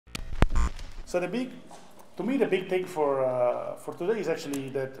So to me, the big thing for today is actually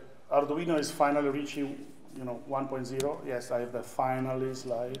that Arduino is finally reaching, 1.0. Yes, I have the finally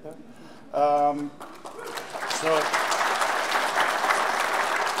slide. So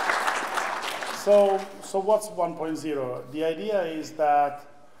what's 1.0? The idea is that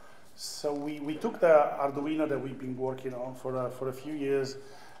we took the Arduino that we've been working on for a few years,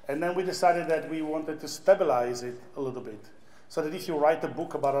 and then we decided that we wanted to stabilize it a little bit, so that if you write a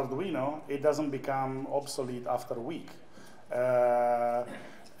book about Arduino, it doesn't become obsolete after a week.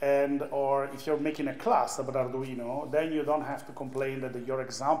 Or if you're making a class about Arduino, then you don't have to complain that your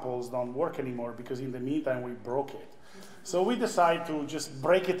examples don't work anymore, because in the meantime we broke it. So we decided to just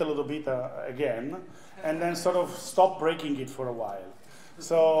break it a little bit again, and then sort of stop breaking it for a while.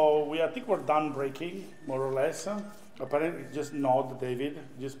 So I think we're done breaking, more or less. Apparently, just nod, David.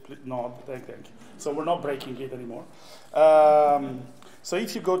 Just nod. Thank you. So we're not breaking it anymore. So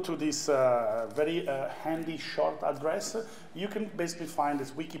if you go to this very handy short address, you can basically find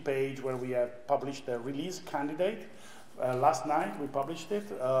this wiki page where we have published a release candidate. Last night we published it.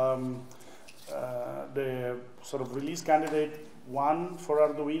 The sort of release candidate 1 for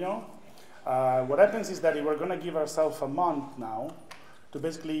Arduino. What happens is that we're going to give ourselves a month now to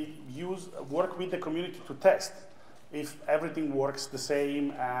basically work with the community to test if everything works the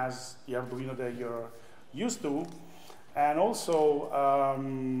same as the Arduino that you're used to. And also,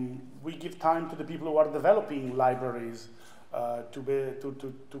 we give time to the people who are developing libraries to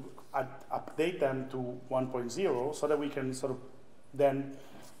update them to 1.0, so that we can sort of then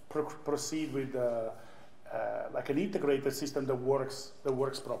proceed with like an integrated system that works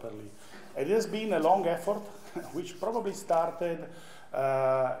properly. It has been a long effort, which probably started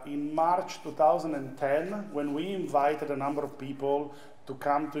in March 2010, when we invited a number of people to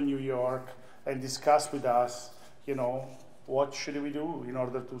come to New York and discuss with us, what should we do in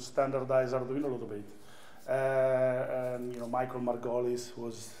order to standardize Arduino a little bit. And Michael Margolis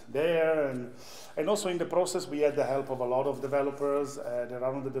was there, and also in the process we had the help of a lot of developers. There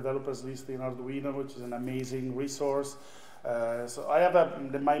are on the developers list in Arduino, which is an amazing resource. So I have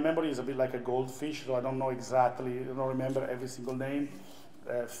my memory is a bit like a goldfish, so I don't know exactly, I don't remember every single name.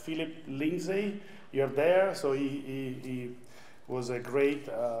 Philip Lindsay, you're there, so he was a great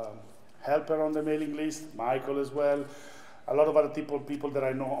helper on the mailing list. Michael as well. A lot of other people that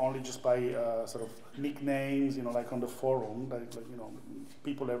I know only just by sort of nicknames, like on the forum. Like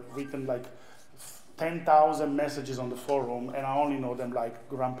people have written like 10,000 messages on the forum, and I only know them like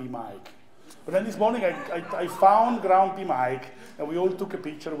Grumpy Mike. But then this morning I found Grumpy Mike, and we all took a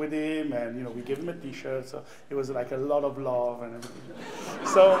picture with him, and we gave him a T-shirt. So it was like a lot of love and everything.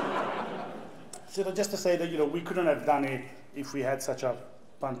 So just to say that we couldn't have done it if we had such a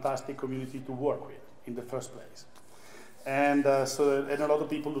fantastic community to work with in the first place. And a lot of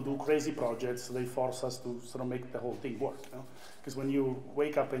people who do crazy projects, they force us to sort of make the whole thing work. Because when you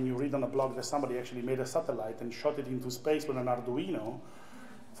wake up and you read on a blog that somebody actually made a satellite and shot it into space with an Arduino,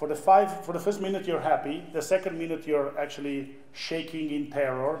 for the first minute you're happy, the second minute you're actually shaking in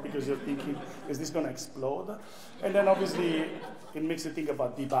terror because you're thinking, is this going to explode? And then obviously it makes you think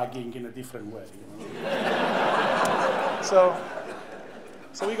about debugging in a different way. So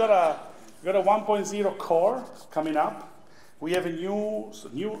we got a 1.0 core coming up. We have a new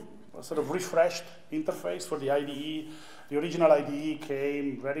sort of refreshed interface for the IDE. The original IDE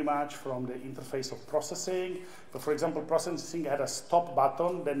came very much from the interface of processing. But for example, processing had a stop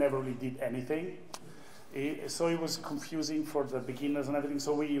button that never really did anything. So it was confusing for the beginners and everything.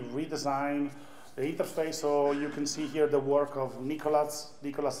 So we redesigned the interface. So you can see here the work of Nicolas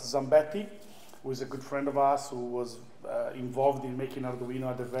Zambetti, who is a good friend of us, who was involved in making Arduino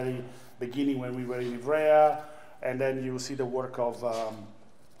at the very beginning when we were in Ivrea. And then you see the work of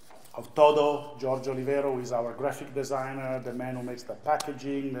Todo, George Olivero, who is our graphic designer, the man who makes the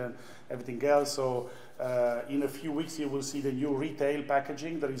packaging and everything else. So in a few weeks you will see the new retail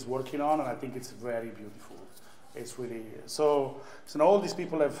packaging that he's working on, and I think it's very beautiful. It's really, so all these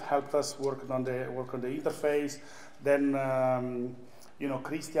people have helped us work on the interface. Then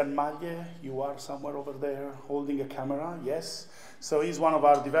Christian Maglie, you are somewhere over there holding a camera, yes. So he's one of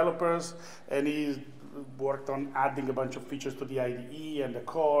our developers, and he's worked on adding a bunch of features to the IDE and the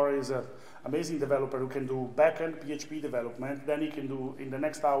core. He's an amazing developer who can do backend PHP development. Then he can do, in the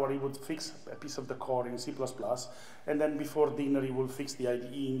next hour, he would fix a piece of the core in C++. And then before dinner, he will fix the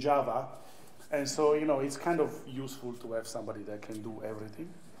IDE in Java. And so, it's kind of useful to have somebody that can do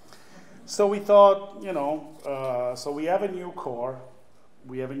everything. So we thought, so we have a new core.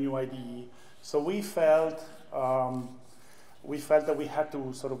 We have a new IDE. So we felt we felt that we had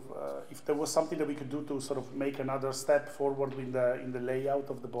to sort of, if there was something that we could do to sort of make another step forward in the layout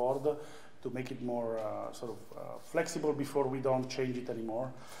of the board, to make it more flexible before we don't change it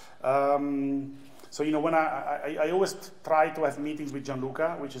anymore. So when I always try to have meetings with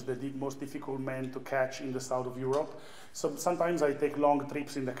Gianluca, which is the most difficult man to catch in the south of Europe. So sometimes I take long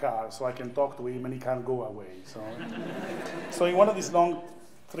trips in the car so I can talk to him and he can't go away. So in one of these long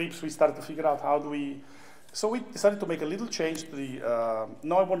trips we started to figure out how do we. So we decided to make a little change to the.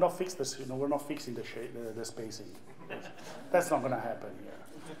 No, we're not fixing this. We're not fixing the spacing. That's not going to happen here.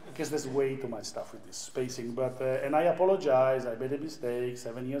 Because there's way too much stuff with this spacing, and I apologize, I made a mistake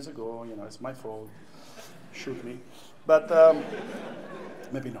 7 years ago, it's my fault, shoot me, but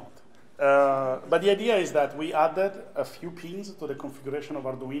maybe not. But the idea is that we added a few pins to the configuration of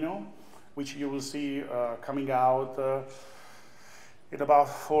Arduino, which you will see coming out in about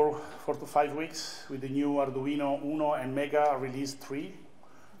 4 to 5 weeks with the new Arduino Uno and Mega Release 3,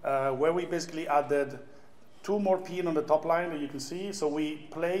 where we basically added 2 more pins on the top line that you can see. So we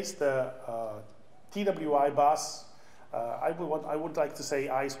placed the TWI bus. I would like to say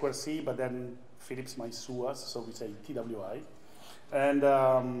I2C, but then Philips might sue us, so we say TWI. And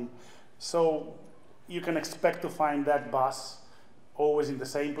so you can expect to find that bus always in the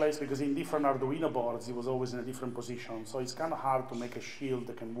same place, because in different Arduino boards, it was always in a different position. So it's kind of hard to make a shield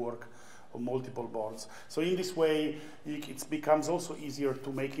that can work on multiple boards. So in this way, it becomes also easier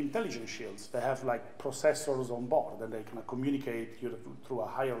to make intelligent shields. They have like processors on board, and they can communicate through a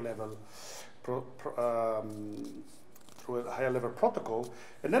higher level protocol.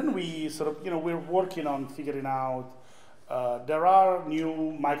 And then we sort of, we're working on figuring out, there are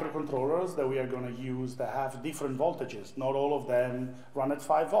new microcontrollers that we are going to use that have different voltages. Not all of them run at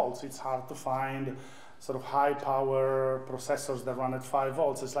 5 volts. It's hard to find sort of high power processors that run at 5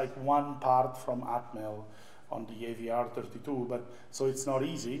 volts. It's like one part from Atmel on the AVR32, but so it's not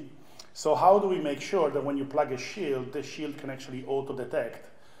easy. So how do we make sure that when you plug a shield, the shield can actually auto-detect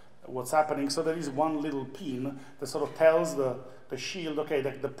what's happening? So there is one little pin that sort of tells the shield, okay,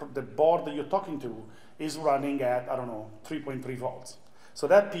 the board that you're talking to is running at, I don't know, 3.3 volts. So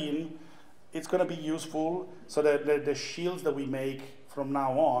that pin, it's going to be useful so that the shields that we make from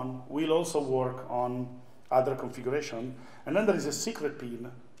now on will also work on other configuration. And then there is a secret pin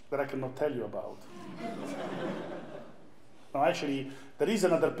that I cannot tell you about. No, actually, there is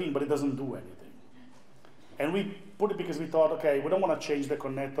another pin, but it doesn't do anything. And we put it because we thought, okay, we don't want to change the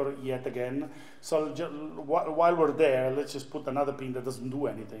connector yet again. So while we're there, let's just put another pin that doesn't do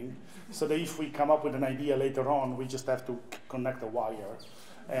anything, so that if we come up with an idea later on, we just have to connect a wire.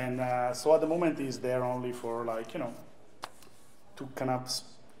 And so at the moment, it's there only for to kind of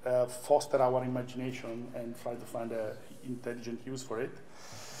foster our imagination and try to find an intelligent use for it.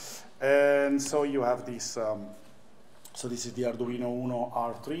 And so you have this, so this is the Arduino Uno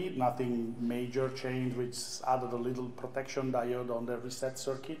R3, nothing major change, which added a little protection diode on the reset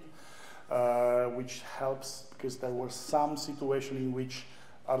circuit, which helps because there were some situation in which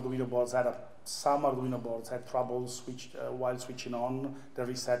Arduino boards had some Arduino boards had trouble while switching on. The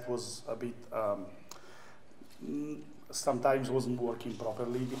reset was a bit, sometimes wasn't working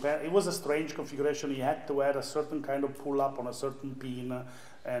properly. It was a strange configuration. You had to add a certain kind of pull-up on a certain pin,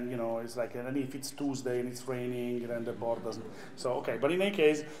 and it's like, and if it's Tuesday and it's raining, then the board doesn't. So okay, but in any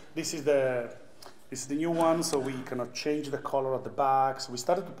case, this is the new one. So we cannot change the color at the back. So we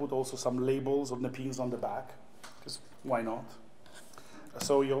started to put also some labels on the pins on the back, because why not?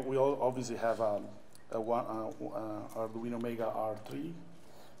 So we all obviously have Arduino Mega R3.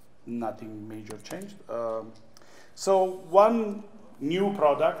 Nothing major changed. So one new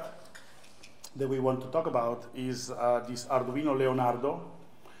product that we want to talk about is this Arduino Leonardo.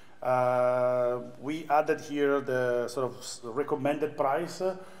 We added here the sort of recommended price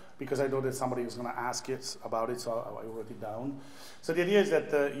because I know that somebody was going to ask it about it, so I wrote it down. So the idea is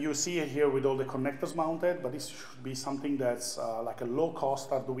that you see it here with all the connectors mounted, but this should be something that's like a low-cost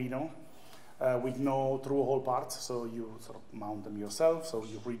Arduino with no through-hole parts, so you sort of mount them yourself, so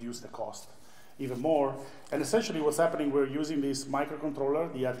you reduce the cost even more. And essentially what's happening, we're using this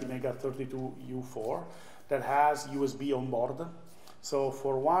microcontroller, the ATmega32U4, that has USB on board. So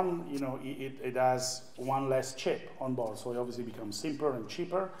for one, it has one less chip on board, so it obviously becomes simpler and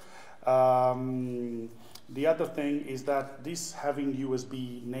cheaper. The other thing is that this having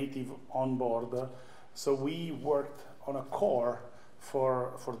USB native on board, so we worked on a core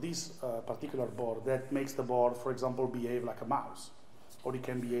for this particular board that makes the board, for example, behave like a mouse, or it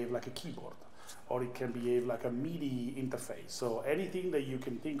can behave like a keyboard, or it can behave like a MIDI interface. So anything that you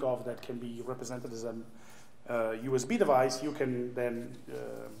can think of that can be represented as a USB device, you can then,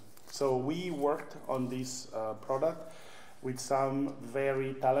 so we worked on this product, with some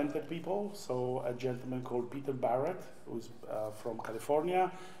very talented people. So a gentleman called Peter Barrett, who's from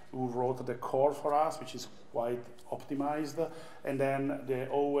California, who wrote the core for us, which is quite optimized. And then the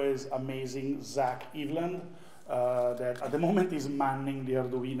always amazing Zach Eveland, that at the moment is manning the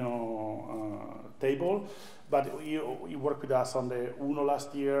Arduino table, but he worked with us on the Uno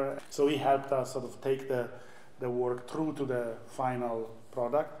last year. So he helped us sort of take the work through to the final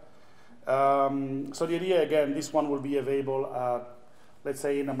product. So the idea, again, this one will be available, let's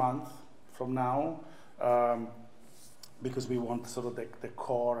say in a month from now, because we want sort of the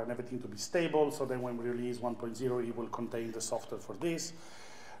core and everything to be stable, so then when we release 1.0, it will contain the software for this.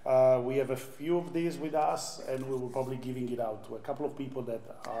 We have a few of these with us, and we will probably giving it out to a couple of people that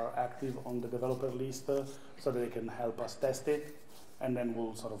are active on the developer list, so that they can help us test it, and then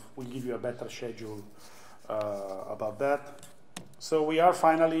we'll give you a better schedule about that. So we are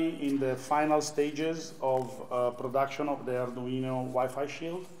finally in the final stages of production of the Arduino Wi-Fi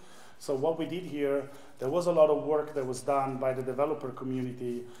shield. So what we did here, there was a lot of work that was done by the developer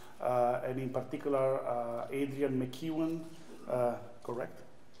community, and in particular Adrian McEwen, correct?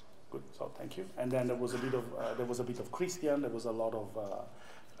 Good, so thank you. And then there was a bit of Christian, there was a lot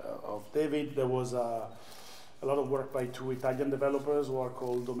of David, there was a lot of work by two Italian developers who are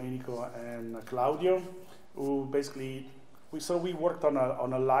called Domenico and Claudio, who basically, we worked on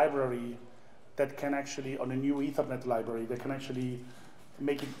a library that can actually, on a new Ethernet library, that can actually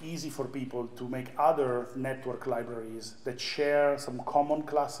make it easy for people to make other network libraries that share some common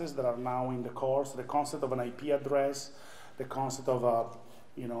classes that are now in the core. So the concept of an IP address, the concept of a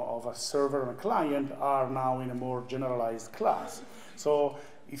server and a client are now in a more generalized class. So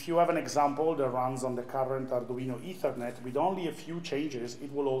if you have an example that runs on the current Arduino Ethernet, with only a few changes,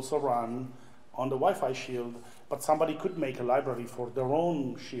 it will also run on the Wi-Fi shield, but somebody could make a library for their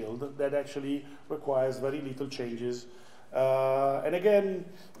own shield that actually requires very little changes. And again,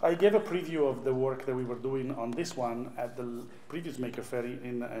 I gave a preview of the work that we were doing on this one at the previous MakerFaire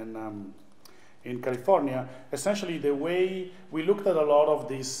in California. Essentially, the way we looked at a lot of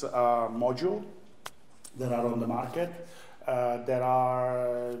these modules that are on the market, that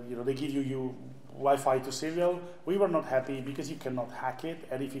are, they give you Wi-Fi to serial. We were not happy because you cannot hack it,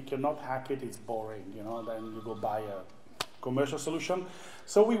 and if you cannot hack it, it's boring, then you go buy a commercial solution.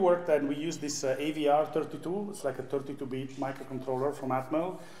 So we worked and we used this AVR32, it's like a 32-bit microcontroller from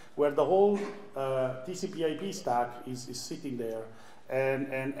Atmel, where the whole TCP/IP stack is sitting there,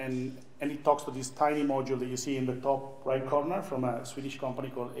 and it talks to this tiny module that you see in the top right corner from a Swedish company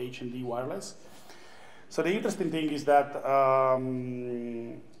called H&D Wireless. So the interesting thing is that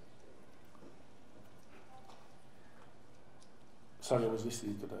sorry, I was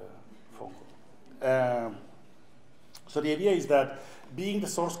listening to the phone call. So the idea is that being the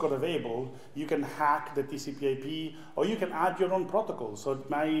source code available, you can hack the TCP/IP, or you can add your own protocol. So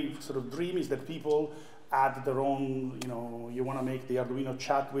my sort of dream is that people add their own, you want to make the Arduino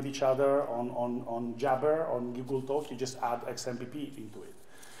chat with each other on Jabber, on Google Talk, you just add XMPP into it.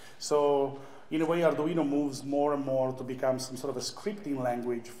 So in a way, Arduino moves more and more to become some sort of a scripting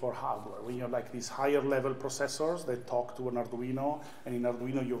language for hardware. When you have like these higher level processors that talk to an Arduino, and in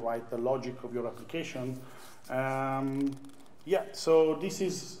Arduino you write the logic of your application. Yeah, so this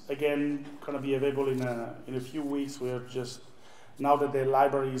is, again, going to be available in a few weeks. We're just, now that the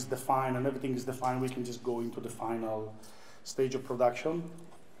library is defined and everything is defined, we can just go into the final stage of production.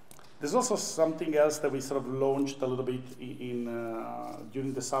 There's also something else that we sort of launched a little bit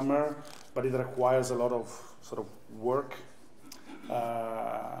during the summer, but it requires a lot of sort of work.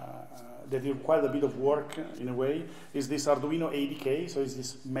 That requires a bit of work in a way, is this Arduino ADK. So it's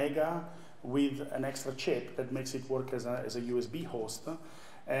this Mega with an extra chip that makes it work as a USB host.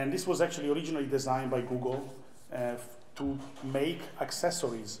 And this was actually originally designed by Google to make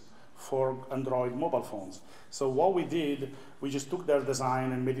accessories for Android mobile phones. So what we did, we just took their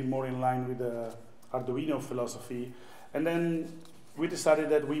design and made it more in line with the Arduino philosophy. And then we decided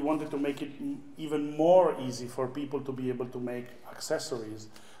that we wanted to make it even more easy for people to be able to make accessories.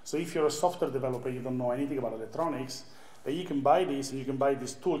 So if you're a software developer, you don't know anything about electronics, but you can buy this, and you can buy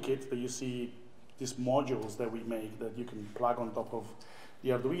this toolkit that you see, these modules that we make that you can plug on top of the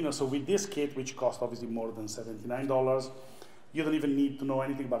Arduino. So with this kit, which costs obviously more than $79, you don't even need to know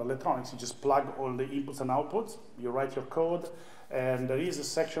anything about electronics. You just plug all the inputs and outputs, you write your code, and there is a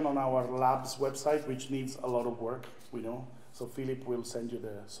section on our lab's website which needs a lot of work, we know. So Philip will send you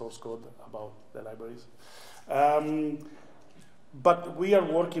the source code about the libraries. But we are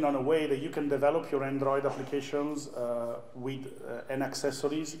working on a way that you can develop your Android applications with and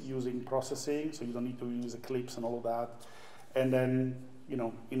accessories using processing, so you don't need to use Eclipse and all of that. And then you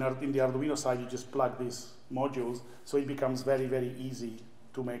know, in the Arduino side, you just plug these modules, so it becomes very, very easy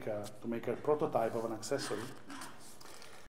to make a prototype of an accessory.